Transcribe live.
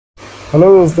Hello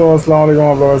दोस्तों, अस्सलाम वालेकुम।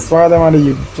 आप लोगों का स्वागत है हमारे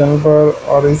यूट्यूब चैनल पर।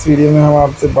 और इस वीडियो में हम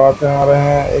आपसे बात करने रहे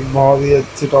हैं एक बहुत ही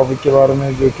अच्छे टॉपिक के बारे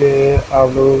में, जो कि आप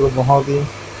लोगों को बहुत ही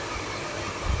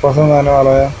पसंद आने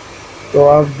वाला है। तो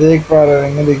आप देख पा रहे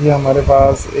होंगे, देखिए हमारे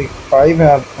पास एक पाइप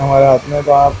है हमारे हाथ में।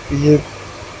 तो आप ये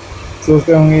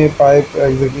सोचते होंगे ये पाइप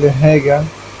एग्जैक्टली है क्या।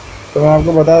 तो मैं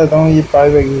आपको बता देता हूँ ये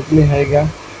पाइप एग्जैक्टली है क्या।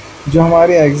 जो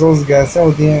हमारी एग्जॉस्ट गैसें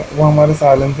होती हैं वो हमारे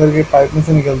साइलेंसर के पाइप में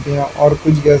से निकलती हैं, और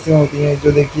कुछ गैसें होती हैं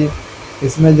जो देखिए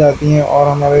इसमें जाती हैं और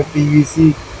हमारे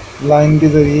पीवीसी लाइन के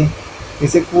ज़रिए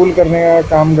इसे कूल करने का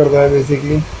काम करता है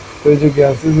बेसिकली। तो ये जो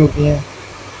गैसेस होती हैं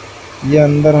ये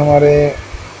अंदर हमारे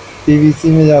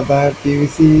पीवीसी में जाता है।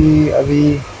 पीवीसी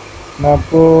अभी मैं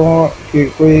आपको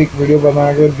कोई एक वीडियो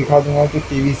बना कर दिखा दूंगा कि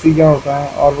पीवीसी क्या होता है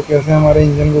और वो कैसे हमारे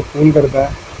इंजन को कूल करता है।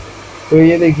 तो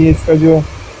ये देखिए इसका जो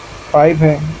पाइप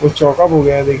है वो चौकअप हो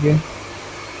गया है। देखिए ये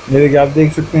देखिए, आप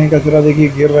देख सकते हैं कचरा देखिए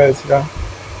गिर रहा है इसका।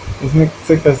 इसमें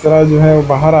से कचरा जो है वो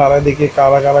बाहर आ रहा है। देखिए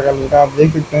काला काला कलर का आप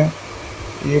देख सकते हैं।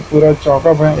 ये पूरा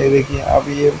चौकअप है। ये देखिए आप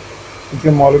ये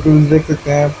इसके मॉलिक्यूल्स देख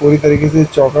सकते हैं, पूरी तरीके से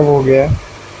चौकअप हो गया है।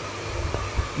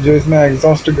 जो इसमें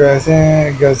एग्जॉस्ट गैसें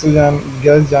हैं, गैस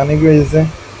जाने की वजह से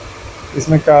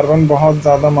इसमें कार्बन बहुत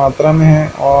ज़्यादा मात्रा में है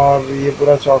और ये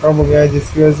पूरा चौकअप हो गया है।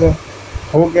 जिसकी वजह से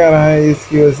हो क्या रहा है,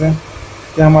 इसकी वजह से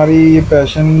कि हमारी ये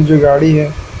पैशन जो गाड़ी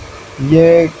है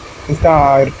ये इसका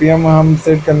आरपीएम हम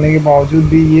सेट करने के बावजूद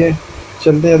भी ये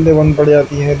चलते चलते बंद पड़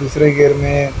जाती है, दूसरे गियर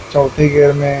में, चौथे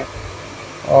गियर में।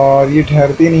 और ये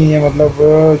ठहरती नहीं है,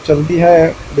 मतलब चलती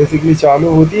है बेसिकली, चालू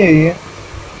होती है ये।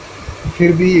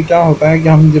 फिर भी क्या होता है कि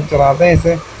हम जब चलाते हैं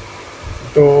इसे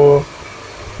तो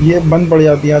ये बंद पड़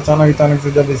जाती है अचानक अचानक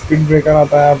से। जब स्पीड ब्रेकर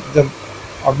आता है, आप जब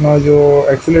अपना जो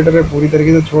एक्सीलेटर है पूरी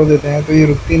तरीके से छोड़ देते हैं तो ये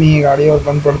रुकती नहीं है गाड़ी और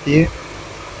बंद पड़ती है।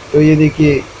 तो ये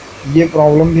देखिए ये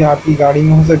प्रॉब्लम भी आपकी गाड़ी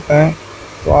में हो सकता है।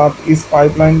 तो आप इस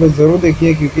पाइपलाइन को ज़रूर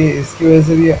देखिए, क्योंकि इसकी वजह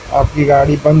से भी आपकी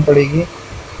गाड़ी बंद पड़ेगी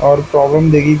और प्रॉब्लम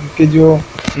देगी। क्योंकि जो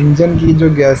इंजन की जो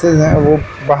गैसेस हैं वो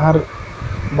बाहर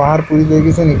बाहर पूरी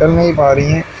तरीके से निकल नहीं पा रही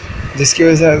हैं, जिसकी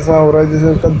वजह से ऐसा हो रहा है जैसे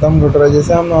उसका दम घुट रहा है।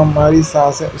 जैसे हम हमारी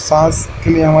सांस के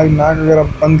लिए हमारी नाक अगर अब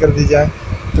बंद कर दी जाए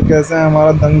तो कैसे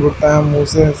हमारा दम घुटता है, हम मुँह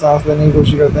से सांस लेने की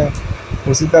कोशिश करते हैं।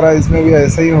 उसी तरह इसमें भी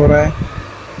ऐसा ही हो रहा है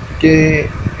कि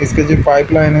इसके जो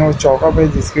पाइपलाइन है वो चौकअप है,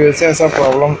 जिसकी वजह से ऐसा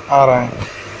प्रॉब्लम आ रहा है।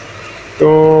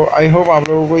 तो आई होप आप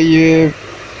लोगों को ये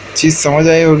चीज़ समझ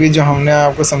आई होगी जो हमने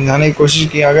आपको समझाने की कोशिश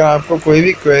की। अगर आपको कोई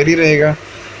भी क्वेरी रहेगा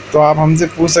तो आप हमसे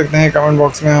पूछ सकते हैं कमेंट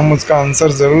बॉक्स में, हम उसका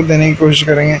आंसर ज़रूर देने की कोशिश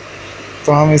करेंगे।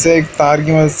 तो हम इसे एक तार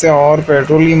की मदद से और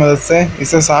पेट्रोल की मदद से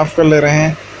इसे साफ़ कर ले रहे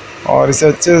हैं, और इसे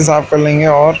अच्छे से साफ़ कर लेंगे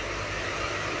और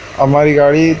हमारी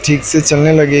गाड़ी ठीक से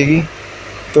चलने लगेगी।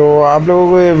 तो आप लोगों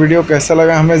को ये वीडियो कैसा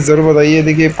लगा हमें ज़रूर बताइए।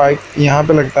 देखिए पाइप यहाँ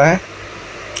पे लगता है,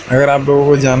 अगर आप लोगों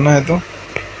को जानना है तो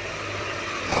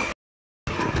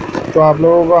आप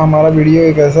लोगों को हमारा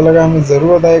वीडियो कैसा लगा हमें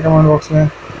ज़रूर बताइए कमेंट बॉक्स में,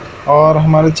 और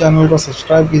हमारे चैनल को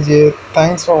सब्सक्राइब कीजिए।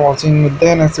 Thanks for watching. मिलते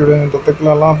हैं नेक्स्ट वीडियो में, तब तक के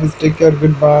लिए अल्लाह हाफिज़, टेक केयर,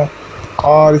 गुड बाय।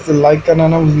 और इसे लाइक करना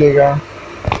ना भूलिएगा।